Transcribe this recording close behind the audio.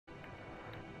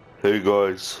Hey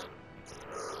guys.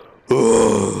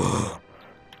 Ugh.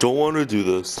 Don't want to do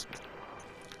this,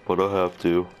 but I have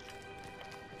to.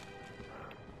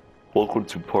 Welcome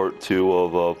to part 2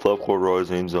 of Flapcore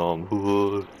Rising's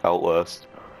Outlast.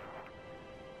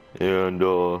 And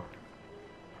alright,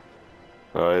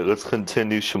 let's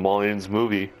continue Shamalian's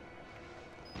movie.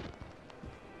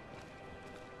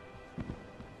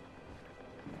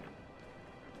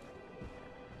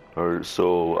 Alright,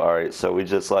 so we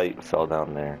just like fell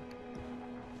down there.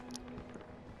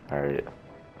 Alright.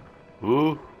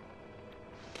 Ooh.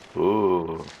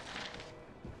 Ooh.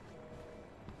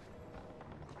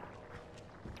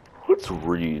 Let's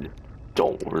read.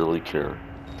 Don't really care.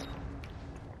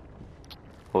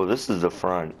 Oh, this is the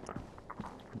front.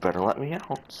 Better let me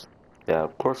out. Yeah,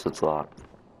 of course it's locked.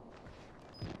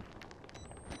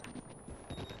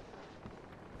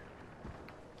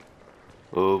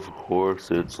 Of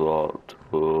course it's locked.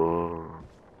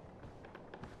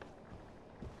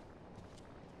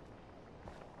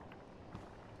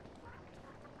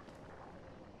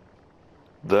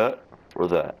 That or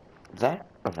that? That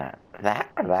or that? That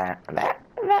or that? That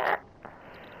or that?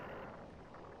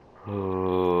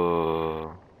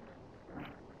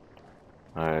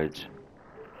 Alright.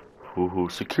 Woohoo,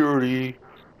 security.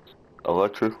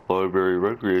 Electric library,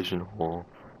 recreation hall,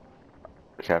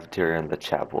 cafeteria, and the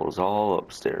chapel is all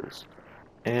upstairs.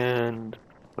 And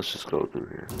let's just go through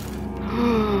here.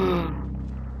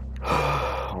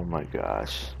 Oh my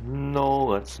gosh. No,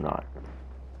 let's not.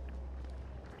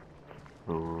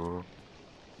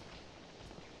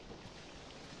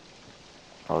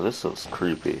 Oh, this looks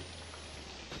creepy.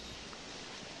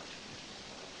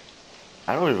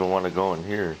 I don't even want to go in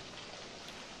here.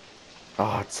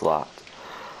 Oh, it's locked.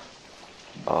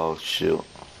 Oh, shoot.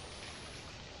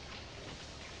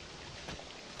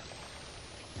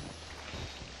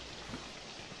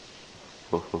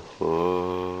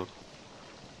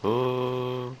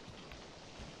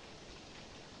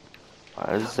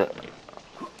 Why is that?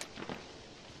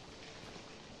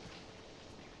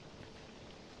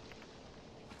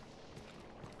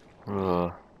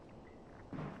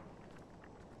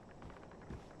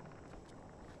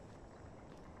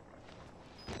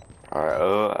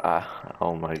 Alright,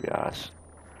 oh my gosh.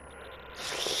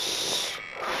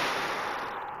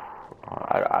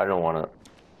 I don't want to.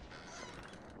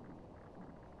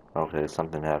 Okay,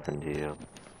 something happened to you.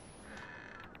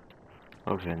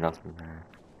 Okay, nothing there.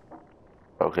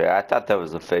 Okay, I thought that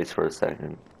was a face for a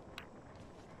second.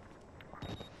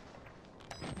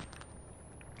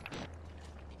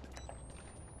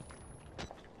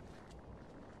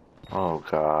 Oh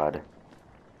God.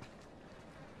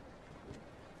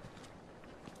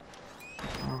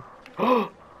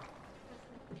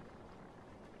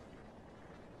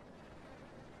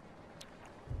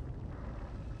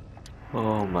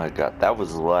 Oh my God, that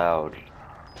was loud.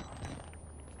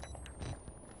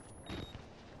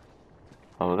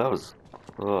 Oh, that was.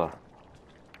 Ugh.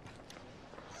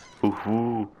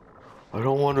 Ooh, I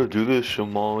don't want to do this,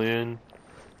 Shamalian.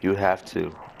 You have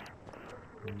to.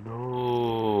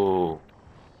 No.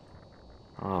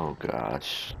 Oh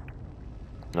gosh.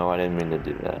 No, I didn't mean to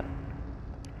do that.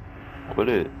 Quit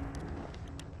it.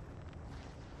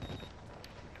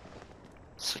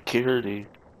 Security.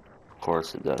 Of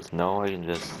course it does. No, I can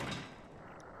just.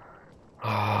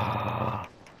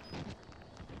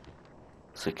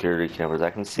 Security cameras. I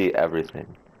can see everything.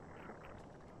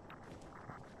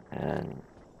 And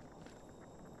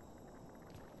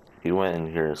he went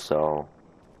in here, so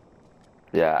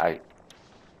yeah,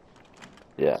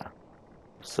 yeah.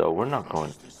 So we're not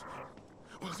going.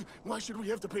 Why should we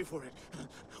have to pay for it?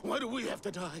 Why do we have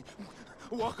to die?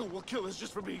 Walker will kill us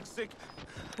just for being sick.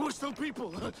 We're still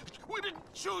people. We didn't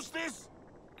choose this.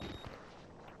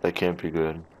 That can't be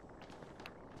good.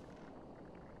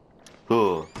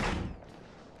 Ugh.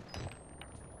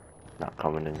 Not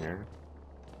coming in here.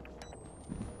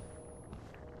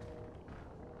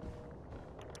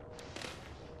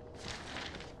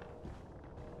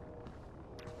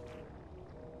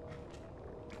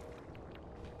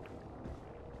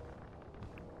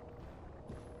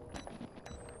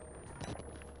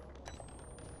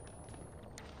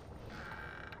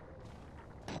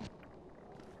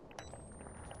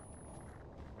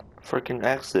 Freaking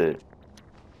exit.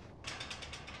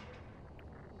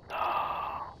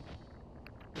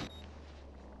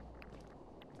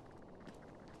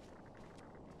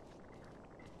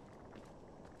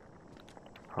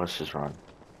 Let's just run.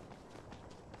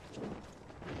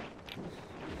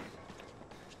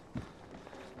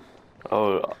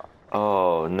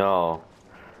 Oh no.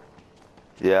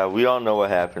 Yeah, we all know what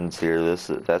happens here.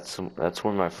 That's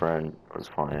where my friend was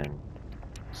playing.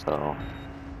 So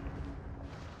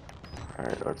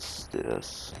Alright, let's do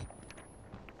this.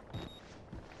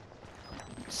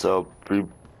 So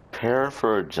prepare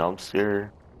for a jump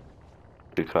scare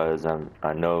because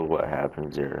I know what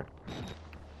happens here.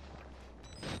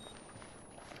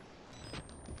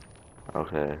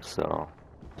 Okay, so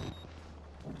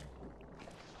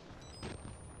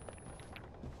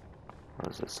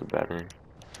what is this, a battery?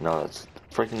 No, it's a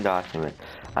freaking document.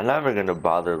 I'm never gonna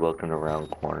bother looking around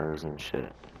corners and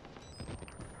shit.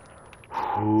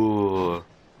 Ooh.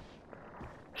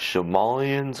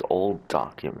 Shamalian's old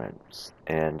documents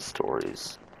and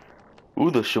stories. Ooh,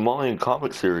 the Shamalian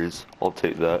comic series. I'll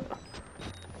take that.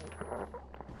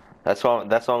 That's what I'm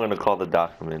gonna call the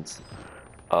documents.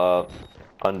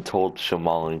 Untold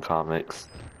Shamalian comics.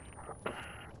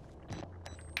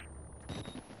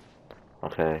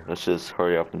 Okay, let's just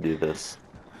hurry up and do this.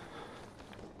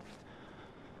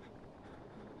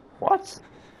 What?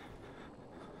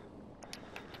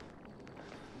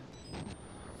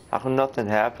 How come nothing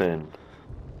happened?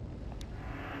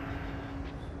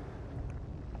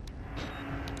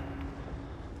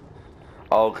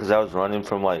 Oh, cause I was running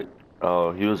from like,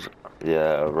 oh, he was,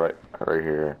 yeah, right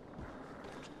here.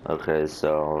 Okay,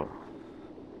 so,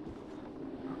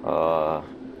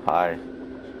 hi.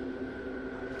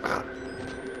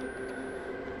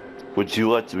 Would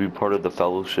you like to be part of the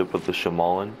Fellowship of the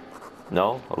Shamalan?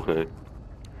 No? Okay.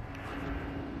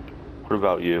 What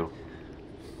about you?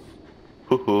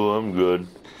 Hoo-hoo, I'm good.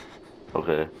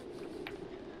 Okay.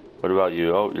 What about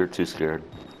you? Oh, you're too scared.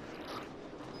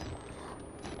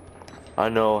 I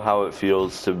know how it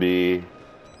feels to be,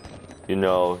 you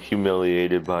know,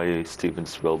 humiliated by Steven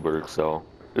Spielberg, so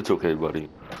it's okay, buddy.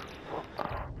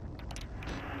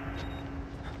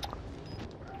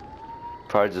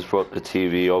 Probably just brought the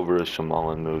TV over a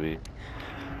Shyamalan movie.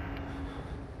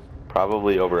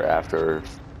 Probably over After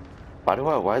Earth. Why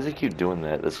does it keep doing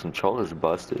that? This controller's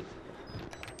busted.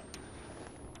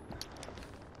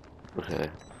 Okay.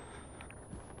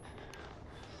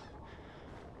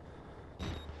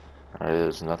 Alright,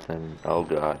 there's nothing. Oh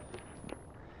god.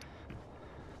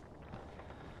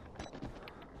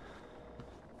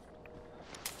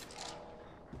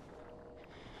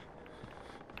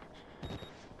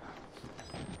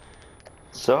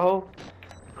 So,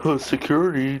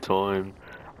 security time.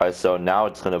 Alright, so now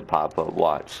it's gonna pop up.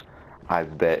 Watch. I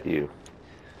bet you.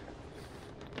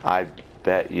 I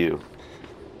bet you.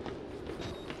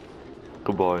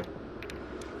 Goodbye.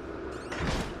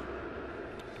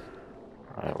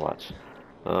 Alright, watch.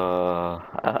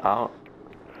 I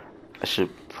should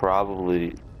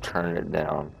probably turn it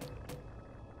down.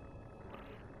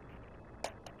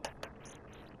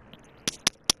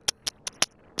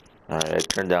 Alright, I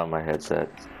turned down my headset.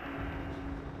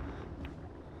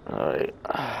 Alright.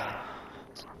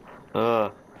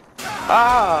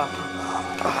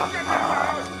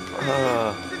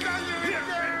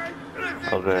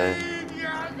 Okay.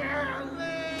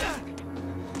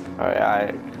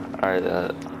 Alright,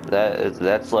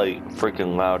 that's like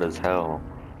freaking loud as hell.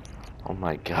 Oh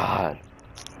my god.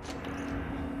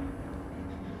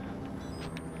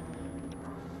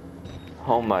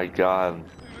 Oh my god.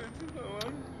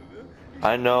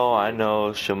 I know,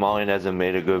 Shyamalan hasn't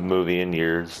made a good movie in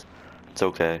years. It's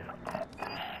okay.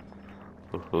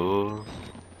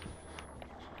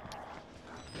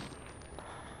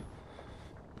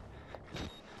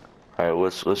 Alright,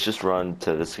 let's just run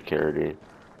to the security.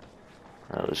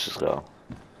 Alright, let's just go.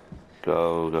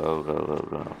 Go.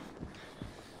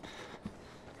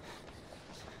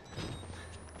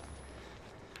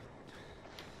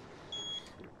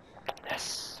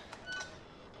 Yes.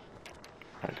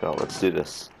 Alright, go, let's do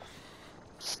this.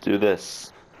 Let's do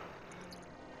this.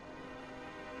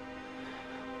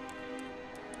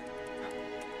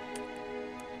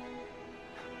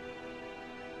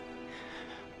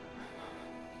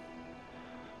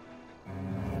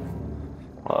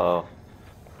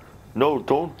 No,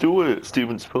 don't do it,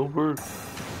 Steven Spielberg.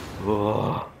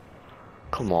 Ugh.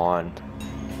 Come on.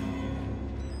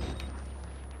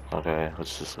 Okay,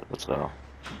 let's go.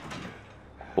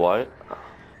 What?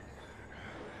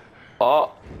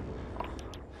 Oh!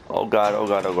 Oh god.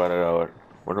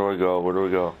 Where do I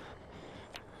go?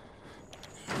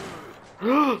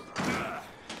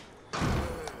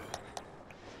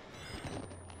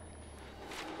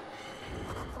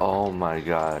 Oh my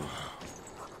god.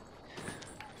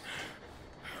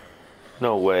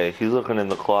 No way, he's looking in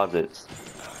the closets.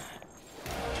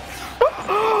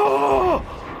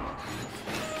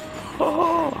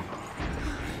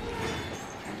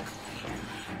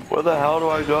 Where the hell do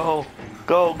I go?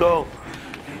 Go!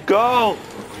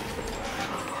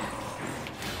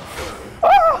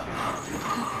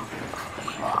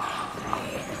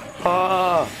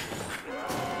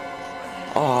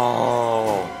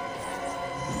 Oh.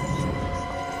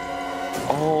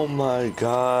 Oh my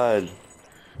god.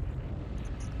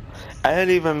 I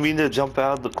didn't even mean to jump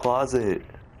out of the closet.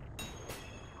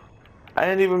 I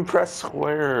didn't even press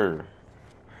square.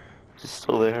 It's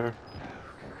still there.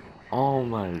 Oh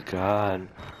my god.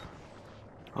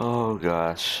 Oh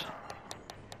gosh.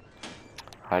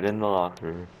 Hide in the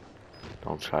locker.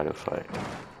 Don't try to fight.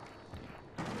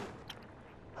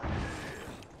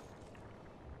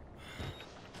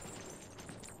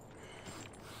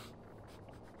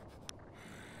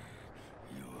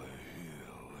 You were here,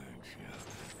 weren't you?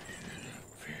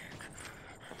 Think.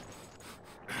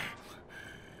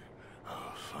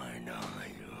 I'll find all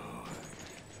you.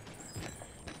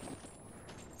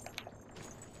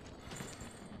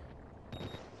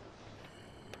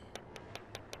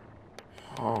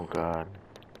 Oh god.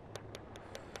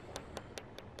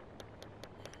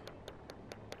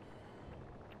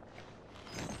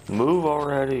 Move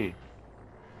already.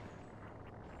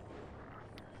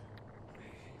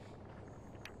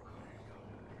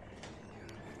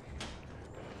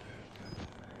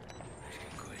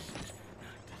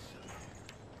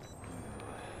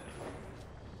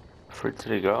 Where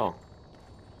did he go?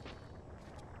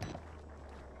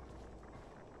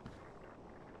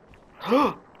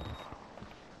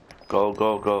 Go,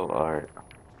 go, go. Alright.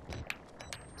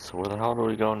 So where the hell do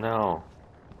we go now?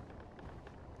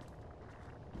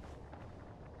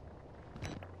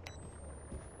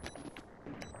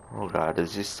 Oh god,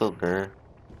 is he still there?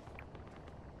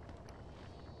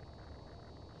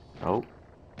 Nope.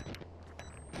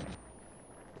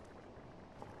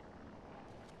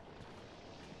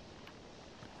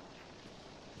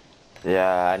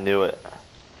 Yeah, I knew it.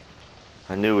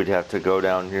 I knew we'd have to go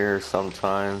down here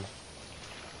sometime.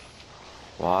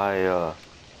 Why, I'm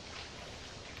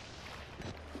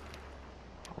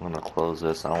gonna close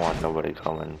this. I don't want nobody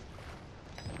coming.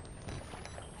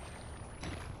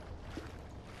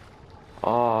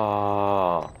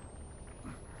 Oh.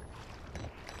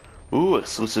 Ooh,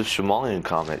 exclusive Shamalian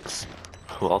comics.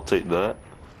 I'll take that.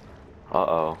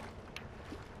 Uh-oh.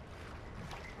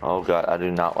 Oh god, I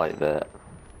do not like that.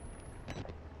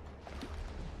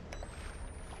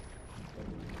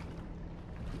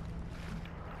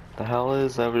 The hell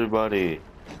is everybody?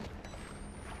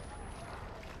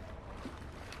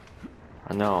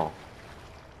 I know.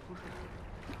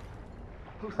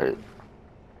 Alright,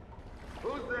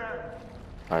 Who's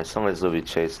there? somebody's gonna be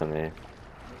chasing me.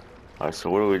 Alright, so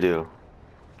what do we do?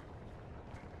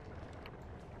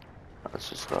 Let's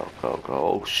just go, go, go.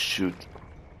 Oh shoot.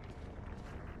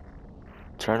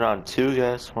 Turn on 2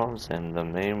 gas pumps and the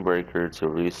main breaker to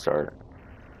restart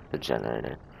the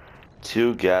generator.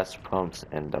 2 gas pumps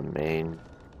and the main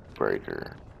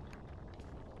breaker.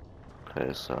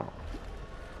 Okay, so.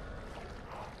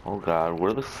 Oh god,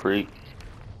 where the freak?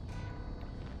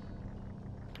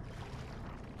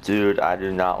 Dude, I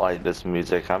do not like this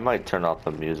music. I might turn off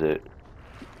the music.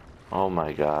 Oh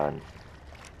my god.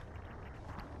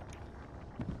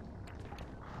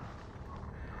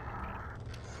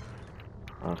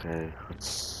 Okay,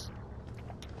 let's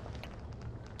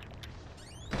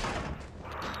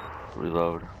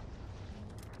reload.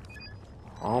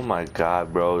 Oh my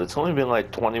god, bro. It's only been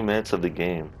like 20 minutes of the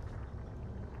game.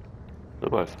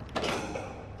 Goodbye.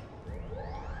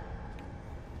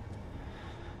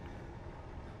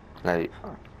 Hey.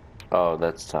 Oh,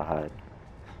 that's to hide.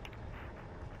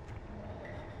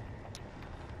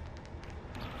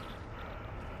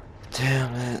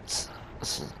 Damn it.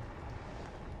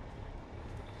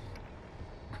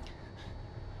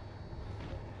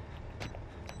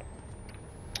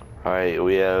 Alright,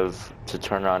 we have to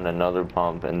turn on another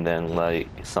pump and then like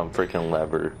some freaking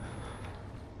lever.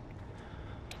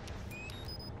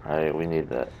 Alright, we need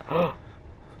that. Oh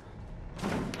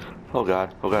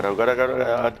god, oh god, oh god, oh god, oh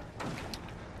god.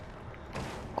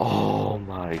 Oh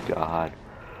my god.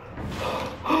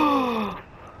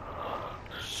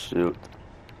 Shoot.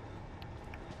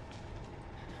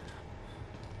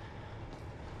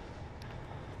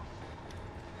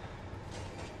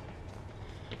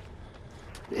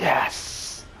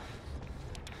 Yes.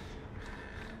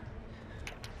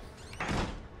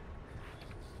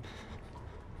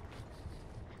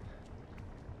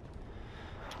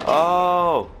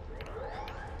 Oh,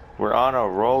 we're on a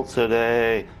roll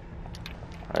today.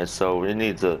 Alright, so we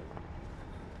need to.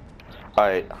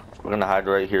 Alright, we're gonna hide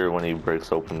right here when he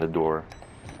breaks open the door.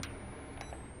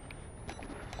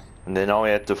 And then all we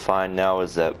have to find now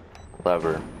is that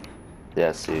lever.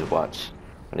 Yeah, see, watch.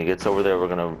 When he gets over there, we're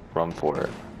gonna run for it.